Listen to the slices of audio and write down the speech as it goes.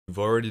You've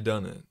already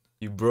done it.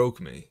 You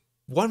broke me.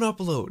 One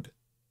upload.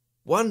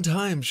 One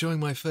time showing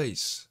my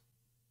face.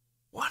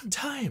 One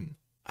time.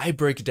 I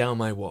break down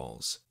my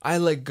walls. I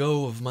let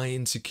go of my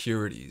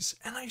insecurities.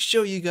 And I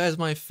show you guys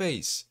my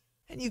face.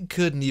 And you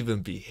couldn't even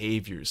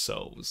behave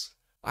yourselves.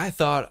 I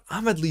thought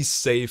I'm at least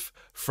safe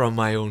from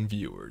my own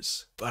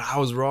viewers. But I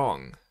was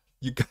wrong.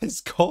 You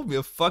guys called me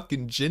a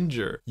fucking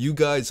ginger. You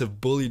guys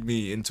have bullied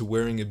me into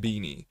wearing a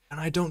beanie. And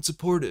I don't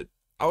support it.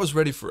 I was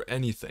ready for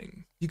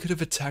anything. You could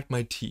have attacked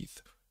my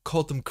teeth,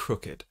 called them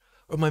crooked,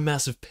 or my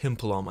massive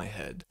pimple on my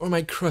head, or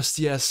my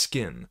crusty ass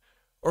skin,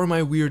 or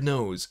my weird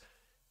nose.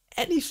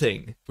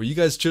 Anything. But you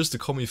guys chose to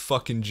call me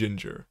fucking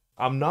ginger.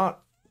 I'm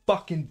not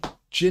fucking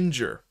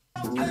ginger.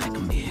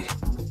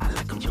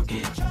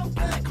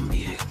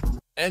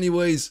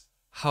 Anyways,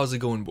 how's it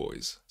going,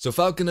 boys? So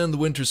Falcon and the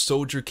Winter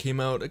Soldier came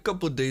out a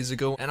couple of days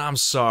ago, and I'm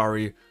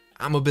sorry,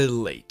 I'm a bit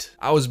late.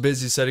 I was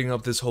busy setting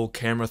up this whole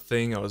camera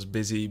thing. I was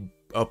busy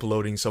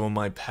uploading some of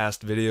my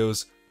past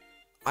videos.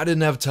 I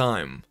didn't have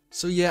time.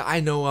 So yeah, I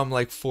know I'm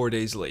like 4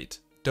 days late.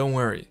 Don't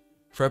worry.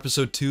 For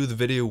episode 2, the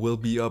video will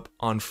be up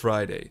on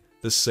Friday,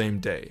 the same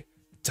day.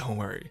 Don't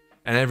worry.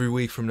 And every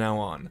week from now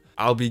on,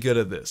 I'll be good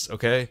at this,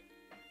 okay?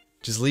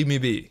 Just leave me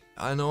be.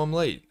 I know I'm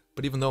late,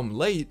 but even though I'm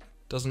late,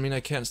 doesn't mean I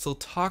can't still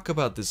talk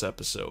about this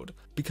episode,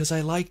 because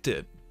I liked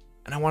it,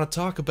 and I want to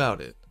talk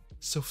about it.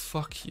 So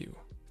fuck you.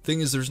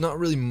 Thing is, there's not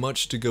really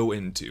much to go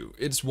into.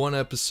 It's 1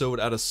 episode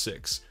out of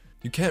 6.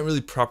 You can't really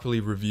properly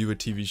review a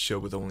TV show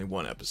with only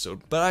 1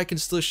 episode, but I can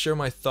still share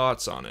my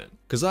thoughts on it,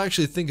 because I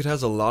actually think it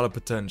has a lot of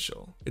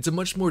potential. It's a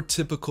much more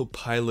typical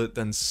pilot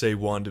than, say,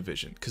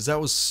 WandaVision, because that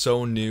was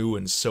so new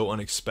and so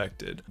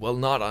unexpected. Well,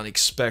 not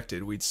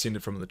unexpected, we'd seen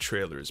it from the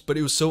trailers, but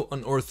it was so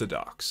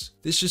unorthodox.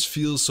 This just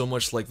feels so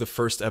much like the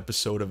first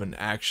episode of an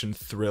action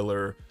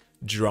thriller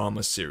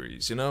drama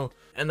series, you know?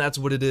 And that's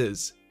what it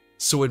is.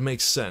 So it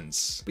makes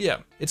sense. But yeah,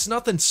 it's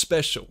nothing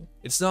special.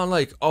 It's not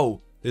like,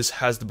 oh, this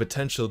has the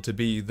potential to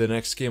be the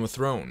next Game of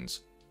Thrones.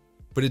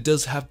 But it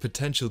does have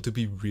potential to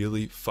be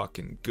really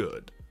fucking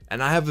good.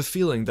 And I have a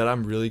feeling that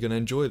I'm really gonna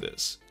enjoy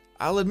this.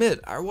 I'll admit,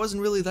 I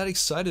wasn't really that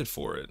excited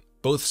for it.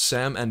 Both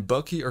Sam and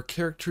Bucky are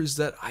characters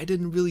that I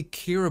didn't really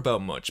care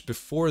about much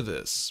before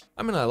this.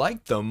 I mean, I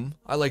liked them.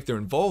 I liked their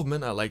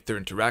involvement. I liked their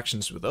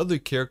interactions with other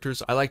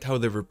characters. I liked how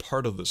they were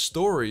part of the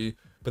story.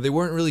 But they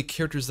weren't really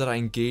characters that I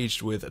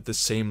engaged with at the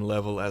same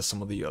level as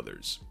some of the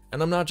others.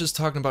 And I'm not just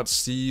talking about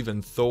Steve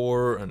and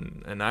Thor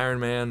and Iron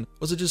Man.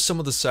 Those are just some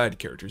of the side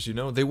characters, you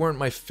know? They weren't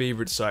my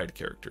favorite side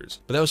characters.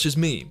 But that was just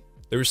me.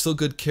 They were still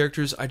good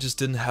characters, I just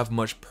didn't have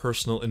much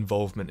personal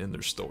involvement in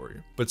their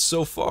story. But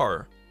so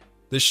far,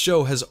 this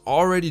show has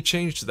already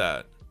changed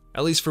that.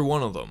 At least for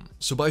one of them.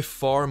 So by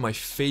far, my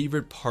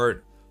favorite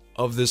part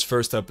of this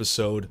first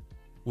episode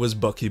was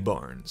Bucky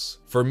Barnes.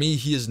 For me,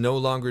 he is no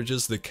longer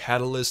just the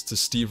catalyst to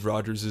Steve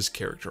Rogers'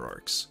 character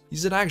arcs.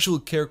 He's an actual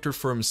character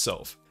for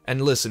himself. And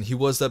listen, he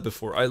was that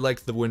before. I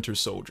liked the Winter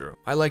Soldier.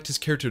 I liked his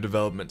character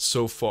development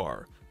so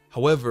far.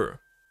 However,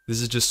 this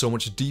is just so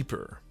much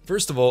deeper.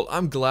 First of all,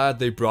 I'm glad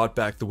they brought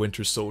back the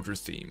Winter Soldier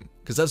theme,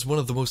 because that's one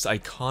of the most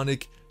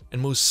iconic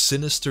and most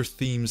sinister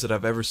themes that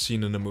I've ever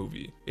seen in a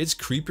movie. It's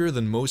creepier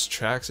than most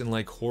tracks in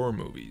like horror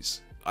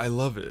movies. I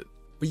love it.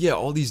 But yeah,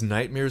 all these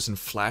nightmares and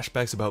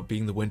flashbacks about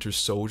being the Winter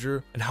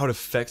Soldier and how it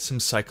affects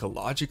him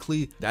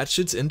psychologically, that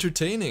shit's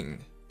entertaining.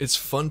 It's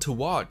fun to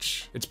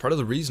watch. It's part of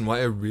the reason why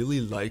I really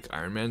like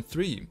Iron Man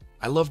 3.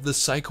 I love the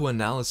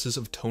psychoanalysis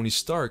of Tony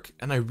Stark,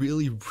 and I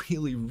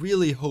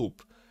really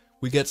hope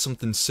we get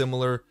something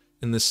similar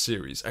in this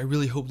series. I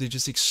really hope they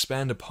just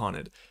expand upon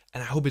it,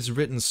 and I hope it's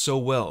written so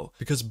well,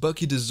 because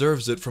Bucky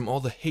deserves it from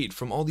all the hate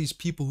from all these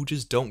people who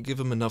just don't give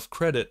him enough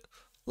credit.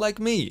 Like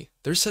me.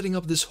 They're setting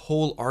up this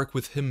whole arc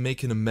with him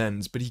making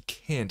amends, but he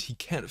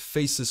can't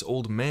face this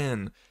old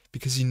man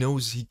because he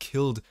knows he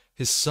killed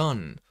his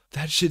son.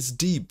 That shit's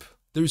deep.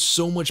 There's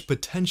so much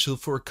potential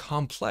for a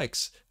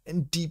complex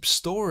and deep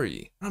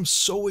story. I'm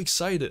so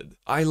excited.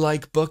 I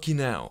like Bucky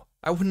now.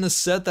 I wouldn't have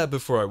said that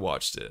before I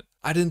watched it.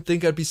 I didn't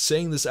think I'd be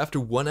saying this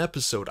after 1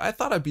 episode. I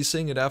thought I'd be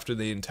saying it after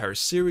the entire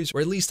series, or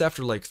at least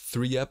after like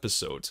 3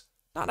 episodes.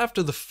 Not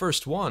after the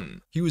first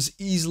one. He was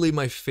easily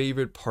my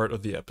favorite part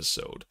of the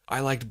episode. I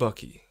liked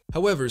Bucky.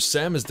 However,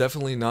 Sam is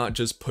definitely not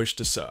just pushed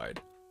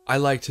aside. I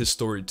liked his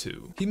story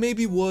too. He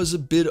maybe was a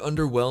bit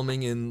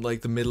underwhelming in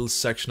like the middle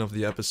section of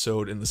the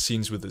episode in the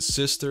scenes with his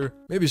sister.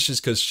 Maybe it's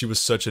just because she was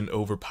such an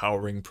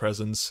overpowering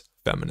presence.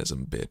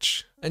 Feminism,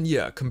 bitch. And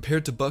yeah,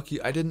 compared to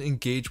Bucky, I didn't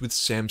engage with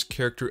Sam's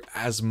character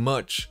as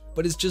much,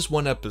 but it's just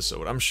 1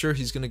 episode. I'm sure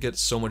he's gonna get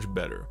so much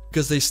better,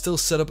 because they still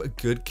set up a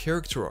good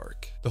character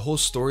arc. The whole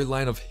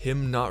storyline of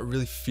him not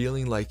really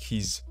feeling like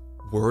he's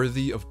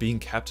worthy of being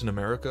Captain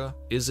America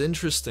is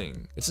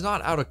interesting. It's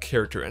not out of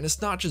character, and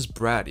it's not just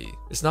bratty.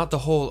 It's not the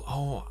whole,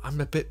 oh, I'm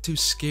a bit too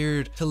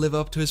scared to live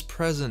up to his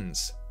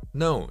presence.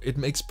 No, it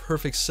makes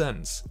perfect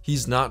sense.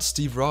 He's not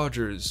Steve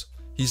Rogers.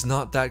 He's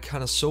not that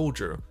kind of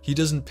soldier. He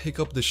doesn't pick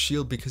up the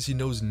shield because he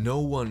knows no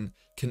one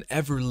can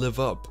ever live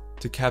up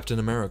to Captain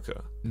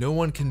America. No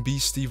one can be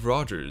Steve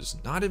Rogers,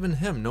 not even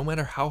him, no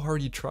matter how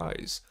hard he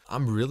tries.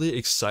 I'm really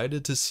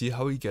excited to see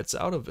how he gets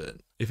out of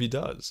it, if he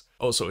does.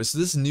 Also, is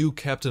this new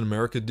Captain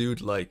America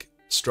dude like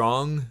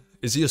strong?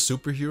 Is he a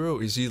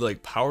superhero? Is he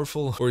like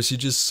powerful? Or is he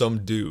just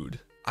some dude?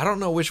 I don't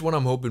know which one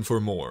I'm hoping for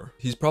more.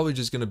 He's probably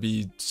just gonna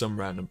be some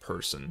random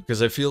person,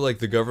 because I feel like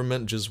the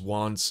government just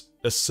wants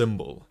a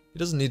symbol. He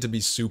doesn't need to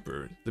be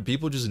super. The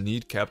people just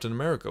need Captain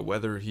America,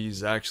 whether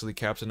he's actually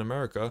Captain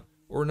America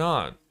or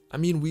not. I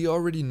mean, we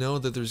already know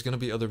that there's gonna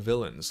be other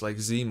villains, like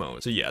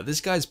Zemo. So yeah,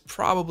 this guy's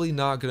probably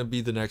not gonna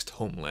be the next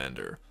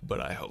Homelander, but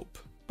I hope.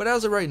 But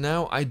as of right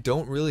now, I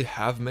don't really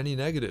have many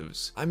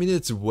negatives. I mean,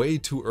 it's way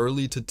too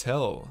early to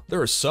tell.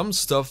 There are some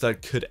stuff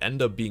that could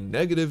end up being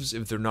negatives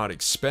if they're not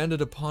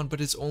expanded upon,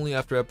 but it's only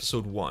after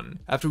episode 1.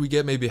 After we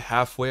get maybe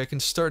halfway, I can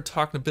start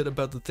talking a bit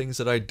about the things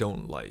that I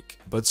don't like.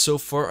 But so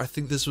far, I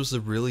think this was a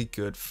really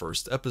good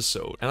first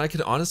episode. And I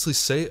can honestly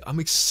say I'm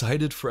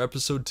excited for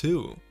episode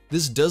 2.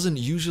 This doesn't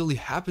usually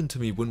happen to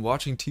me when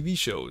watching TV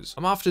shows.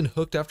 I'm often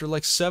hooked after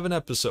like 7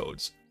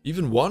 episodes.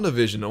 Even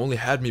WandaVision only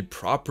had me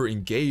proper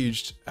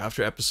engaged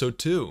after episode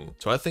 2.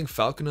 So I think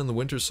Falcon and the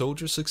Winter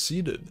Soldier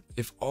succeeded.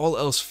 If all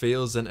else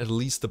fails, then at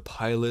least the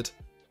pilot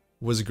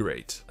was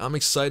great. I'm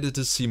excited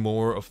to see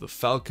more of the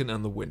Falcon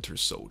and the Winter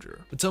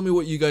Soldier. But tell me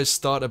what you guys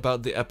thought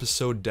about the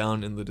episode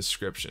down in the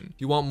description. Do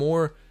you want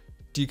more?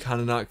 Do you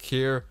kinda not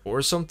care?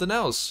 Or something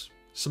else?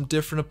 Some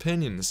different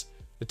opinions?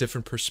 A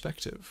different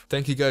perspective.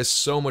 Thank you guys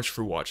so much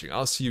for watching.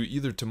 I'll see you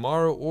either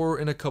tomorrow or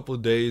in a couple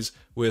of days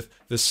with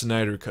the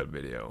Snyder Cut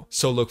video.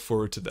 So look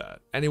forward to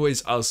that.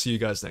 Anyways, I'll see you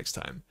guys next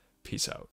time. Peace out.